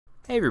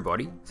Hey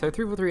everybody, so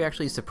 343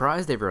 actually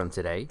surprised everyone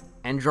today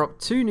and dropped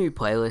two new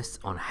playlists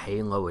on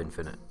Halo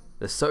Infinite.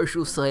 The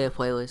Social Slayer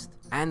playlist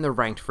and the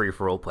Ranked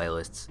Free-For-All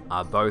playlists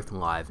are both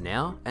live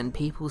now and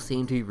people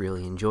seem to be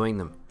really enjoying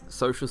them.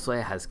 Social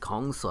Slayer has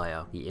Kong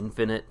Slayer, the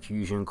Infinite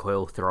Fusion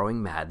Coil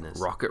Throwing Madness,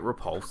 Rocket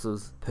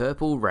Repulsors,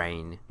 Purple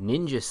Rain,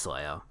 Ninja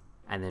Slayer,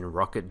 and then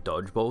Rocket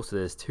Dodgeball, so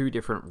there's two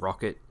different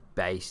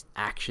rocket-based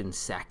action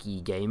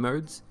sacky game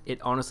modes.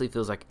 It honestly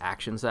feels like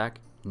Action Sack,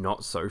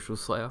 not Social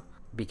Slayer,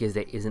 because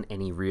there isn't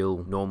any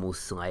real normal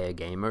Slayer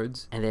game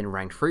modes. And then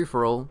Ranked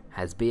Free-For-All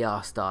has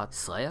BR Start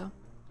Slayer,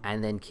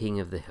 and then King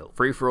of the Hill.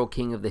 Free-For-All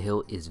King of the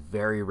Hill is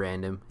very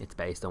random. It's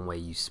based on where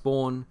you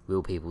spawn,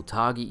 will people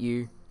target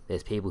you,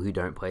 there's people who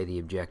don't play the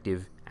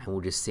objective and will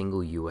just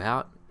single you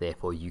out,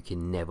 therefore you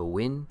can never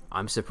win.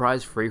 I'm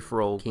surprised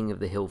Free-For-All King of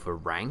the Hill for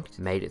Ranked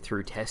made it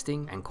through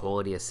testing and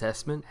quality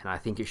assessment, and I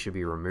think it should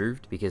be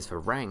removed, because for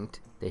Ranked,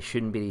 there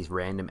shouldn't be these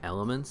random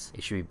elements.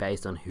 It should be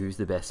based on who's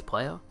the best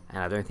player, and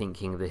I don't think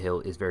King of the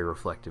Hill is very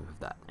reflective of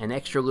that. An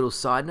extra little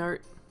side note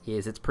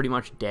is it's pretty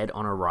much dead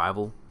on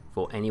arrival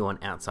for anyone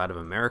outside of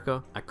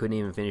America. I couldn't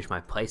even finish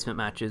my placement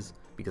matches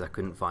because I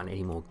couldn't find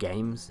any more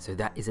games, so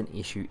that is an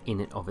issue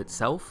in and of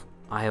itself.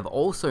 I have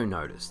also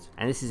noticed,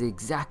 and this is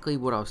exactly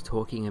what I was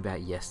talking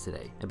about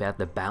yesterday, about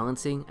the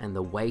balancing and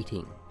the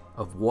weighting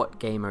of what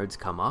game modes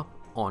come up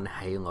on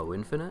Halo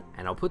Infinite,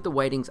 and I'll put the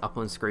weightings up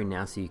on screen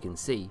now so you can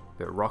see,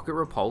 but Rocket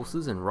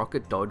Repulsors and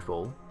Rocket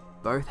Dodgeball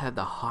both have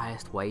the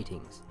highest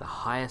weightings, the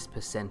highest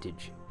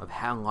percentage of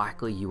how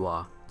likely you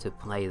are to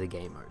play the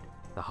game mode.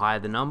 The higher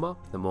the number,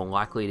 the more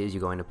likely it is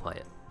you're going to play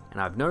it. And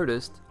I've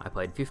noticed, I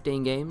played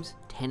 15 games,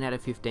 10 out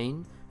of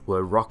 15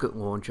 were rocket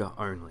launcher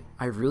only.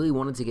 I really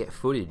wanted to get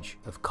footage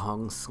of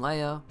Kong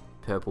Slayer,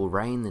 Purple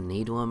Rain, the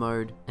Needler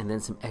mode, and then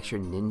some extra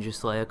Ninja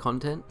Slayer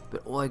content,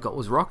 but all I got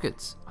was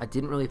rockets. I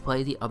didn't really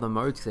play the other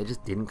modes because they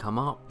just didn't come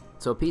up.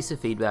 So a piece of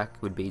feedback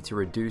would be to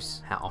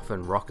reduce how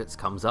often rockets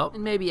comes up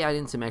and maybe add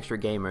in some extra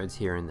game modes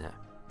here and there.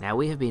 Now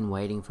we have been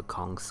waiting for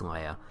Kong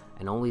Slayer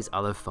and all these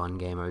other fun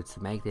game modes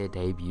to make their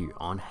debut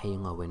on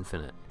Halo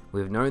Infinite.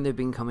 We've known they've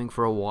been coming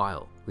for a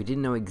while. We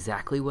didn't know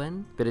exactly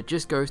when, but it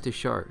just goes to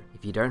show,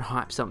 if you don't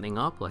hype something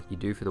up like you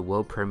do for the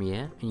world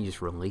premiere and you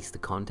just release the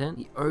content,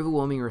 the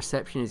overwhelming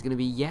reception is going to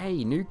be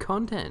yay, new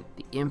content.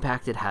 The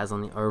impact it has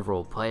on the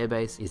overall player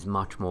base is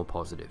much more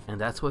positive, and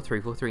that's what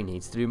 343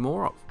 needs to do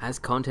more of. As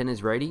content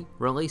is ready,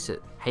 release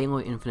it.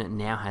 Halo Infinite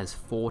now has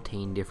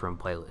 14 different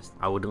playlists.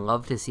 I would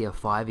love to see a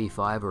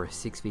 5v5 or a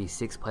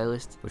 6v6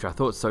 playlist, which I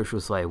thought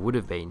Social Slayer would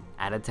have been,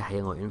 added to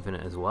Halo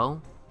Infinite as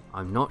well.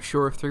 I'm not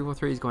sure if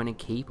 343 is going to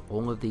keep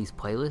all of these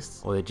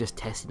playlists, or they're just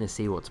testing to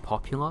see what's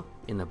popular.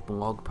 In the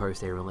blog post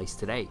they released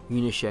today,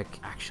 Unisec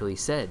actually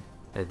said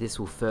that this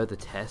will further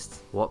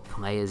test what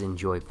players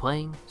enjoy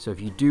playing. So if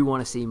you do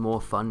want to see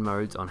more fun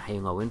modes on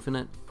Halo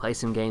Infinite, play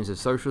some games of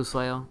Social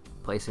Slayer,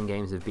 play some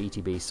games of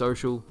BTB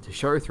Social to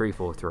show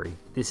 343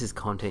 this is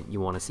content you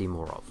want to see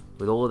more of.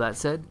 With all of that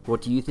said,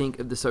 what do you think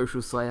of the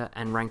Social Slayer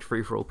and Ranked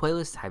Free-For-All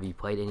playlist? Have you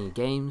played any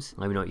games?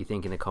 Let me know what you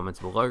think in the comments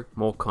below.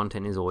 More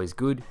content is always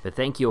good, but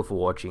thank you all for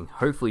watching.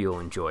 Hopefully you all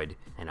enjoyed,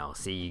 and I'll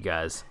see you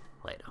guys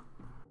later.